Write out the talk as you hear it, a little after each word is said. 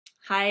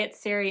Hi,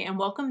 it's Sari, and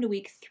welcome to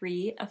week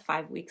 3 of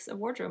 5 weeks of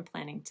wardrobe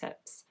planning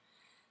tips.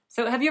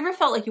 So have you ever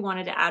felt like you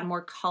wanted to add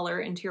more color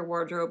into your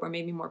wardrobe or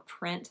maybe more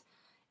print?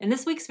 In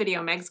this week's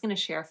video, Meg's going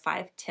to share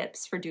 5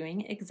 tips for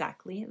doing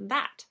exactly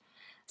that.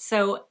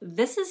 So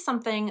this is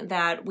something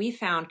that we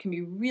found can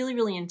be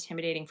really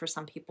intimidating for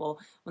some people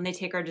when they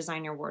take our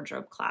Design Your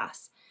Wardrobe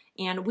class.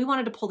 And we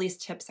wanted to pull these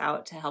tips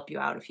out to help you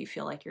out if you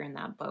feel like you're in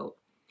that boat.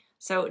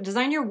 So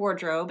Design Your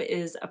Wardrobe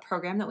is a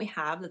program that we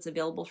have that's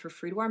available for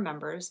free to our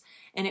members,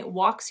 and it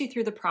walks you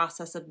through the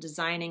process of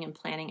designing and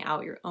planning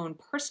out your own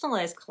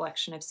personalized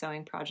collection of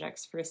sewing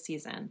projects for a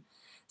season.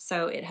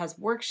 So it has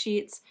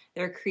worksheets,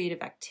 there are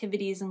creative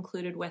activities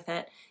included with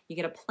it, you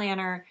get a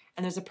planner,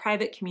 and there's a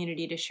private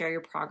community to share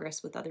your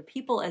progress with other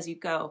people as you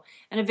go,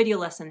 and a video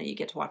lesson that you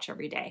get to watch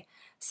every day.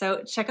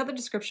 So check out the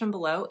description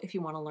below if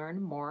you want to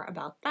learn more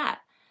about that.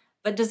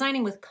 But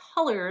designing with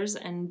colors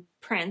and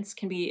prints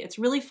it's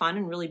really fun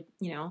and really,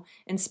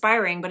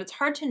 inspiring, but it's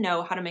hard to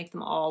know how to make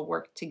them all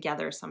work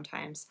together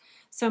sometimes.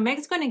 So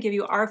Meg's going to give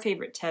you our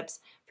favorite tips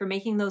for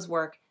making those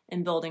work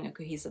and building a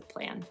cohesive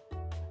plan.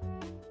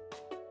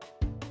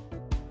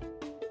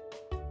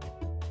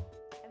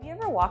 Have you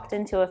ever walked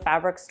into a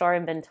fabric store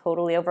and been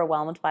totally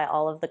overwhelmed by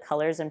all of the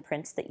colors and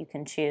prints that you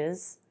can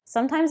choose?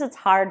 Sometimes it's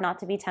hard not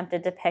to be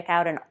tempted to pick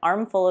out an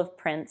armful of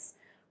prints,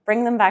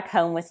 bring them back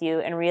home with you,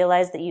 and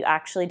realize that you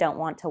actually don't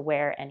want to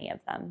wear any of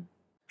them.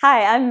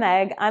 Hi, I'm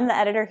Meg. I'm the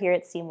editor here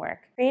at Seamwork.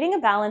 Creating a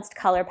balanced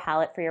color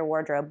palette for your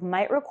wardrobe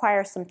might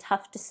require some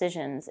tough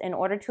decisions in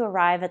order to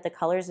arrive at the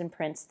colors and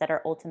prints that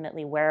are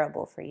ultimately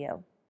wearable for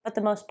you. But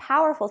the most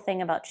powerful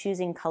thing about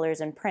choosing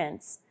colors and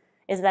prints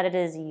is that it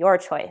is your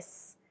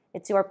choice.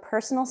 It's your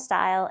personal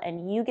style,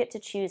 and you get to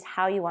choose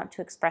how you want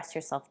to express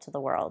yourself to the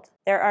world.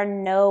 There are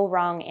no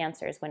wrong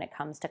answers when it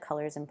comes to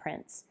colors and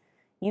prints.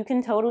 You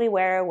can totally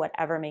wear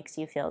whatever makes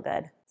you feel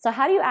good. So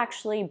how do you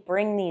actually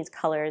bring these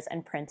colors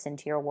and prints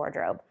into your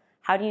wardrobe?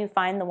 How do you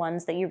find the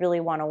ones that you really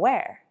want to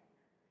wear?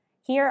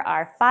 Here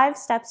are 5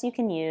 steps you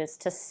can use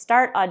to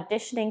start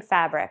auditioning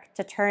fabric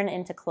to turn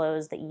into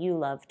clothes that you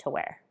love to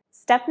wear.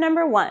 Step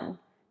number 1,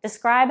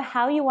 describe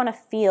how you want to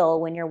feel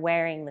when you're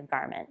wearing the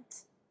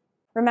garment.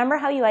 Remember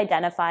how you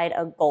identified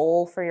a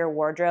goal for your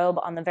wardrobe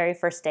on the very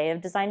first day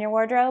of Design Your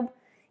Wardrobe?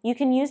 You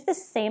can use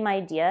this same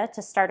idea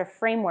to start a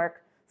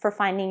framework for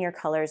finding your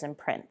colors and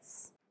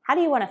prints. How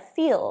do you want to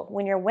feel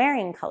when you're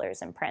wearing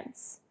colors and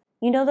prints?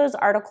 You know those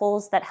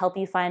articles that help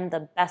you find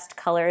the best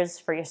colors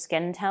for your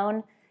skin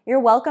tone? You're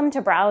welcome to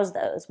browse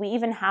those. We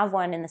even have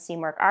one in the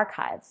Seamwork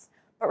archives.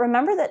 But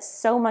remember that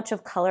so much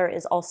of color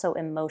is also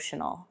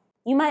emotional.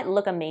 You might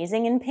look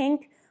amazing in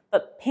pink,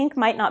 but pink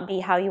might not be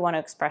how you want to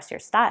express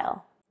your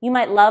style. You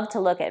might love to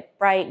look at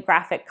bright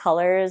graphic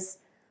colors,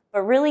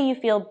 but really you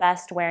feel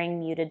best wearing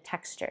muted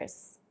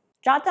textures.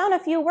 Jot down a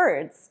few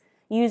words.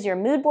 Use your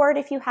mood board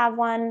if you have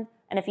one,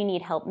 and if you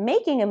need help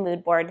making a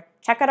mood board,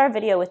 check out our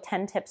video with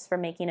 10 tips for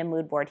making a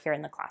mood board here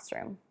in the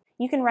classroom.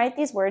 You can write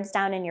these words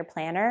down in your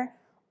planner,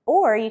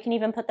 or you can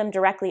even put them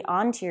directly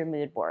onto your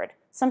mood board.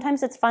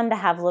 Sometimes it's fun to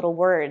have little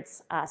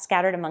words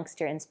scattered amongst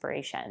your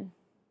inspiration.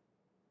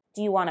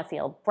 Do you want to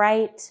feel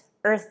bright,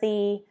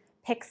 earthy?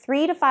 Pick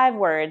 3 to 5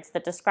 words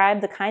that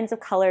describe the kinds of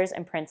colors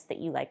and prints that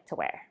you like to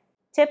wear.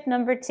 Tip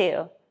number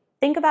 2,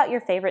 think about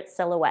your favorite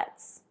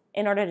silhouettes.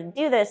 In order to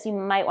do this, you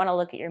might want to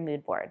look at your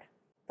mood board.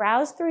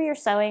 Browse through your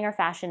sewing or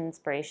fashion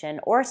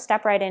inspiration, or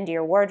step right into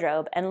your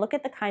wardrobe and look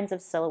at the kinds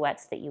of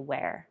silhouettes that you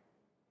wear.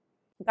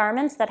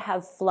 Garments that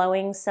have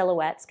flowing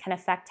silhouettes can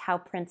affect how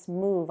prints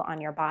move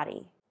on your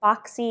body.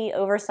 Boxy,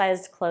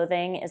 oversized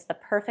clothing is the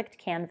perfect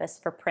canvas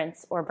for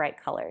prints or bright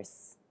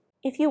colors.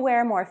 If you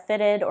wear more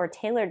fitted or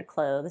tailored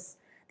clothes,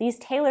 these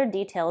tailored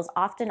details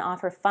often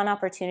offer fun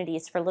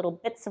opportunities for little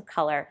bits of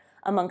color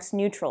amongst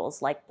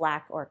neutrals like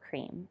black or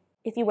cream.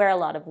 If you wear a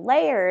lot of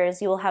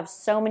layers, you will have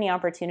so many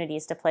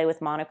opportunities to play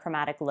with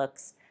monochromatic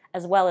looks,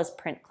 as well as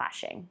print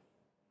clashing.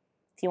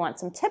 If you want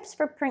some tips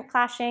for print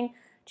clashing,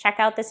 check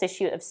out this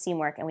issue of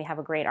Seamwork, and we have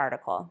a great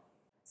article.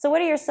 So what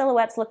do your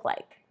silhouettes look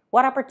like?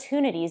 What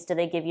opportunities do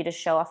they give you to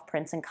show off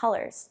prints and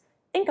colors?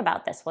 Think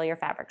about this while you're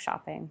fabric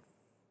shopping.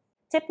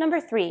 Tip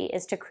number 3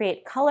 is to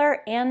create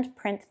color and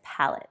print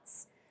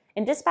palettes.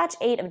 In Dispatch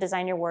 8 of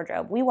Design Your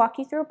Wardrobe, we walk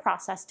you through a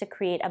process to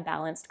create a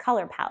balanced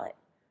color palette.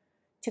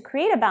 To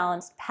create a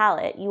balanced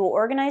palette, you will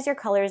organize your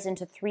colors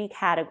into 3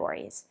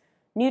 categories: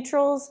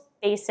 neutrals,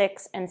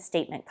 basics, and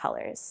statement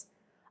colors.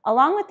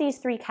 Along with these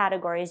 3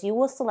 categories, you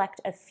will select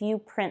a few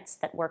prints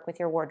that work with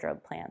your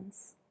wardrobe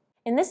plans.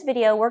 In this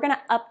video, we're going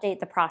to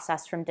update the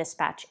process from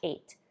Dispatch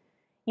 8.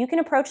 You can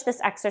approach this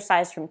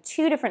exercise from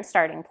 2 different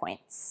starting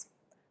points: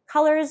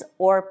 colors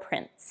or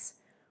prints.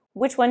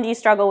 Which one do you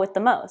struggle with the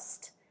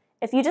most?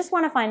 If you just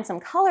want to find some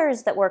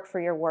colors that work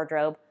for your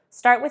wardrobe,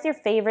 start with your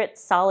favorite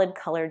solid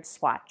colored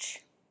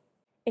swatch.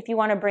 If you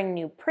want to bring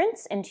new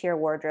prints into your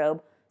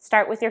wardrobe,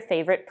 start with your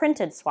favorite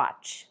printed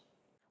swatch.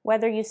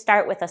 Whether you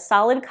start with a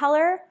solid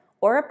color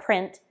or a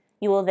print,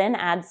 you will then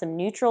add some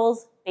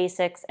neutrals,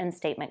 basics, and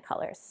statement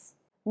colors.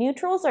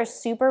 Neutrals are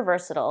super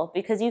versatile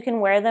because you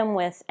can wear them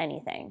with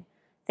anything.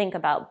 Think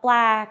about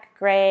black,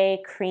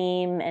 gray,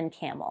 cream, and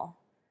camel.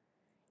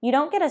 You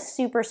don't get a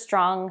super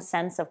strong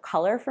sense of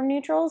color from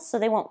neutrals, so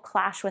they won't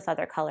clash with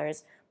other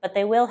colors, but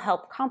they will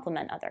help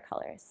complement other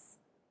colors.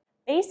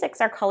 Basics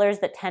are colors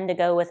that tend to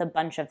go with a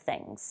bunch of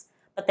things,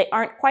 but they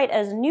aren't quite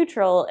as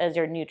neutral as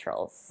your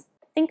neutrals.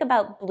 Think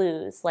about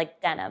blues,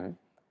 like denim,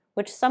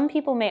 which some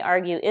people may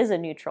argue is a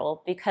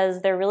neutral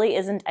because there really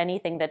isn't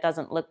anything that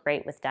doesn't look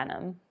great with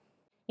denim.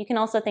 You can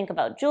also think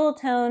about jewel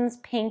tones,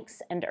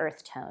 pinks, and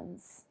earth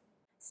tones.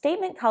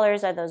 Statement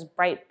colors are those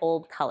bright,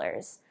 bold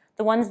colors,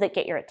 the ones that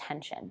get your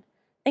attention.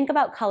 Think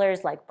about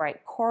colors like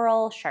bright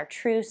coral,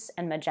 chartreuse,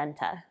 and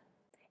magenta.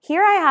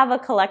 Here I have a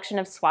collection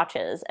of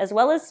swatches, as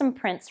well as some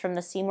prints from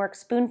the Seamwork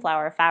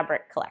Spoonflower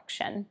fabric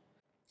collection.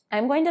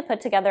 I'm going to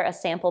put together a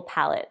sample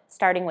palette,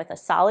 starting with a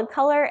solid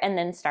color and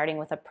then starting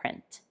with a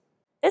print.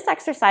 This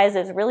exercise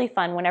is really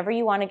fun whenever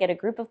you want to get a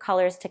group of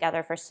colors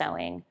together for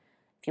sewing,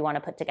 if you want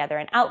to put together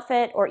an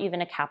outfit or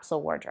even a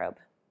capsule wardrobe.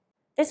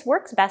 This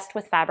works best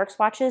with fabric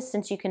swatches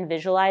since you can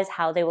visualize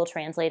how they will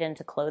translate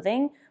into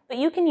clothing, but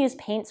you can use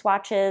paint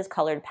swatches,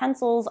 colored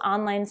pencils,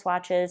 online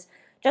swatches.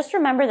 Just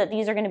remember that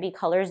these are going to be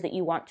colors that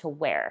you want to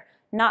wear,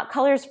 not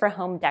colors for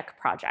home dec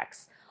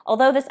projects.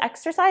 Although this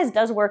exercise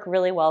does work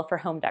really well for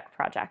home dec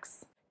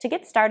projects. To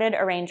get started,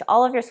 arrange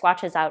all of your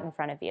swatches out in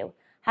front of you.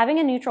 Having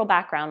a neutral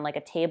background like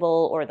a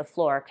table or the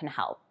floor can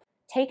help.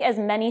 Take as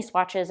many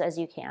swatches as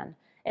you can.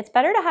 It's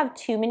better to have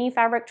too many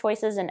fabric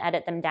choices and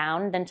edit them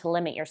down than to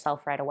limit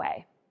yourself right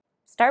away.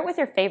 Start with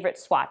your favorite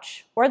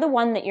swatch, or the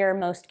one that you're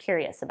most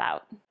curious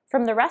about.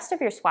 From the rest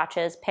of your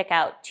swatches, pick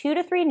out 2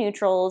 to 3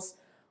 neutrals,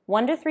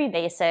 1 to 3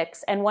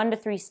 basics, and 1 to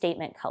 3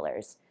 statement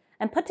colors,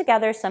 and put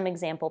together some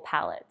example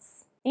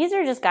palettes. These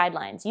are just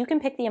guidelines. You can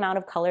pick the amount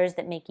of colors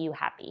that make you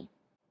happy.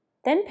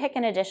 Then pick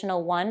an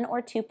additional 1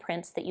 or 2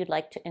 prints that you'd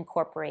like to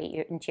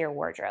incorporate into your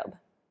wardrobe.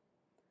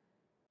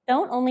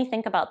 Don't only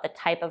think about the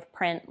type of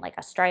print, like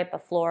a stripe, a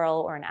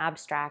floral, or an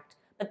abstract,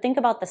 but think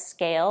about the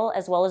scale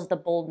as well as the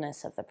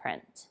boldness of the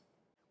print.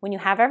 When you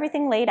have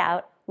everything laid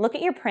out, look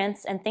at your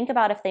prints and think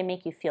about if they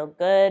make you feel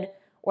good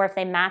or if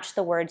they match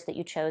the words that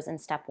you chose in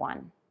step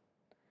 1.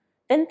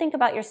 Then think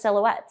about your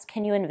silhouettes.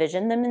 Can you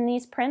envision them in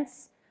these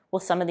prints? Will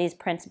some of these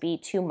prints be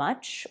too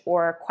much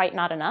or quite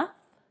not enough?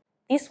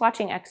 These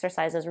swatching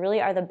exercises really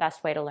are the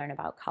best way to learn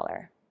about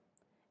color.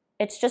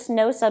 It's just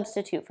no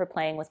substitute for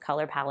playing with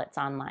color palettes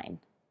online.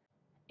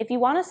 If you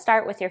want to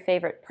start with your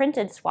favorite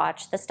printed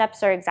swatch, the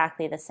steps are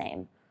exactly the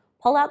same.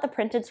 Pull out the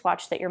printed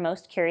swatch that you're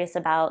most curious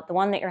about, the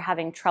one that you're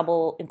having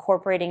trouble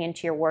incorporating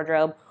into your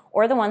wardrobe,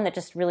 or the one that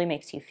just really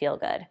makes you feel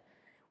good.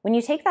 When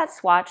you take that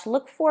swatch,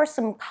 look for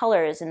some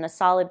colors in the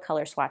solid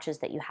color swatches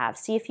that you have.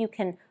 See if you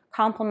can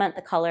complement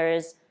the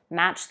colors,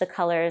 match the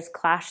colors,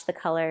 clash the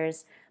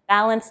colors,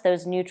 balance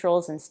those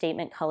neutrals and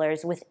statement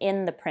colors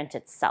within the print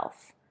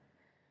itself.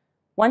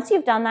 Once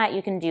you've done that,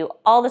 you can do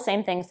all the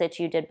same things that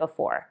you did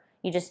before.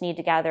 You just need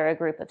to gather a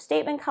group of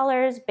statement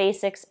colors,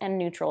 basics, and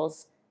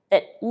neutrals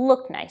that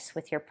look nice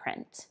with your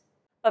print.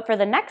 But for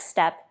the next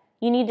step,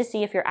 you need to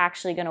see if you're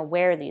actually going to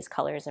wear these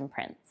colors and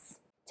prints.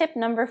 Tip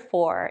number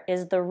 4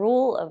 is the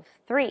rule of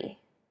 3.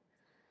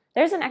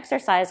 There's an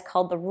exercise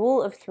called the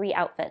rule of 3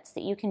 outfits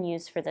that you can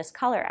use for this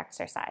color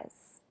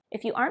exercise.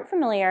 If you aren't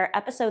familiar,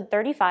 episode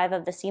 35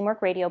 of the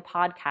Seamwork Radio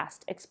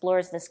podcast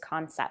explores this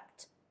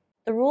concept.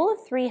 The rule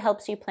of 3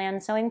 helps you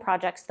plan sewing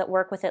projects that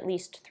work with at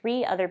least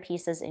 3 other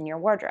pieces in your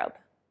wardrobe.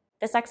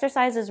 This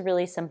exercise is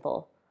really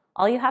simple.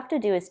 All you have to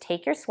do is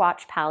take your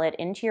swatch palette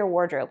into your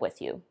wardrobe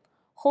with you.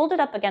 Hold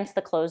it up against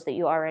the clothes that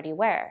you already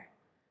wear.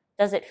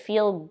 Does it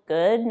feel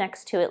good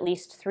next to at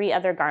least 3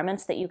 other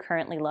garments that you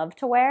currently love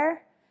to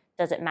wear?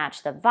 Does it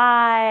match the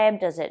vibe?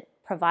 Does it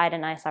provide a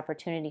nice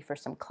opportunity for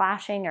some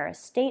clashing or a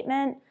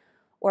statement?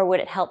 Or would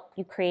it help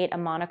you create a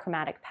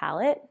monochromatic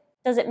palette?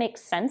 Does it make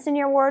sense in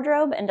your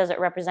wardrobe and does it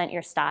represent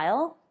your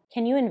style?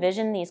 Can you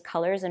envision these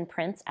colors and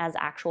prints as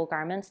actual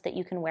garments that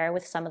you can wear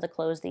with some of the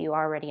clothes that you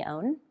already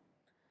own?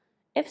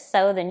 If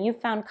so, then you've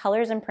found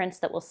colors and prints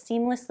that will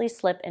seamlessly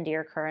slip into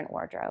your current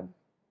wardrobe.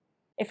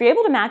 If you're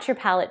able to match your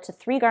palette to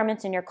 3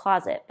 garments in your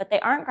closet, but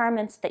they aren't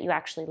garments that you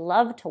actually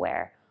love to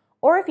wear,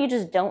 or if you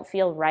just don't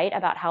feel right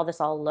about how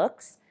this all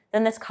looks,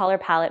 then this color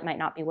palette might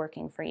not be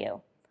working for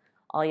you.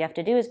 All you have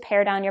to do is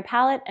pare down your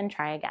palette and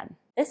try again.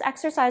 This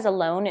exercise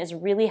alone is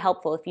really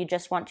helpful if you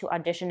just want to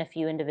audition a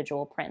few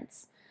individual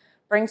prints.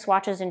 Bring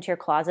swatches into your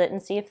closet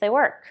and see if they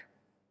work.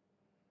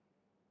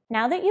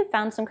 Now that you've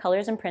found some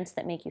colors and prints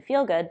that make you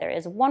feel good, there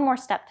is one more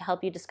step to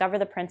help you discover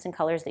the prints and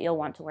colors that you'll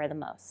want to wear the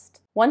most.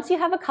 Once you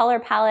have a color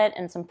palette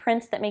and some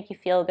prints that make you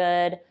feel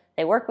good,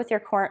 they work with your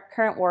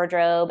current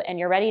wardrobe, and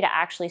you're ready to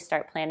actually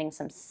start planning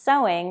some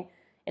sewing,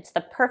 it's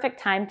the perfect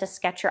time to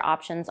sketch your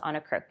options on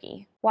a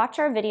Croquis. Watch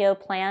our video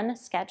Plan,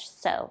 Sketch,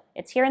 Sew.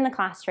 It's here in the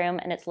classroom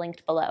and it's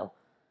linked below.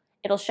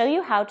 It'll show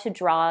you how to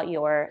draw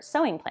your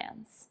sewing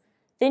plans.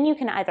 Then you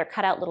can either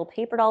cut out little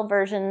paper doll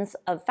versions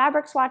of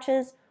fabric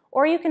swatches,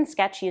 or you can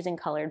sketch using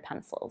colored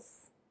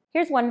pencils.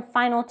 Here's one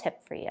final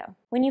tip for you.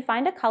 When you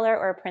find a color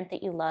or a print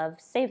that you love,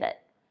 save it.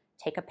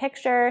 Take a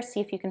picture, see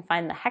if you can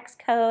find the hex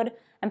code,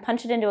 and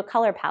punch it into a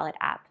color palette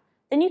app.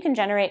 Then you can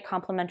generate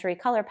complementary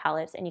color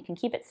palettes and you can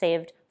keep it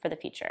saved for the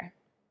future.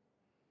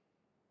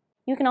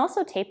 You can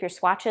also tape your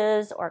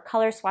swatches or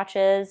color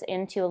swatches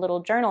into a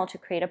little journal to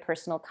create a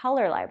personal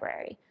color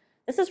library.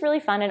 This is really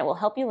fun and it will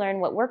help you learn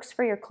what works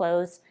for your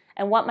clothes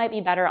and what might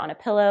be better on a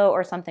pillow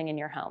or something in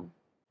your home.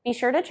 Be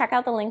sure to check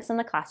out the links in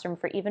the classroom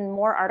for even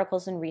more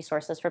articles and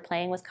resources for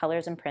playing with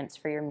colors and prints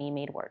for your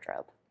Me-Made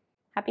wardrobe.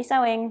 Happy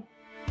sewing!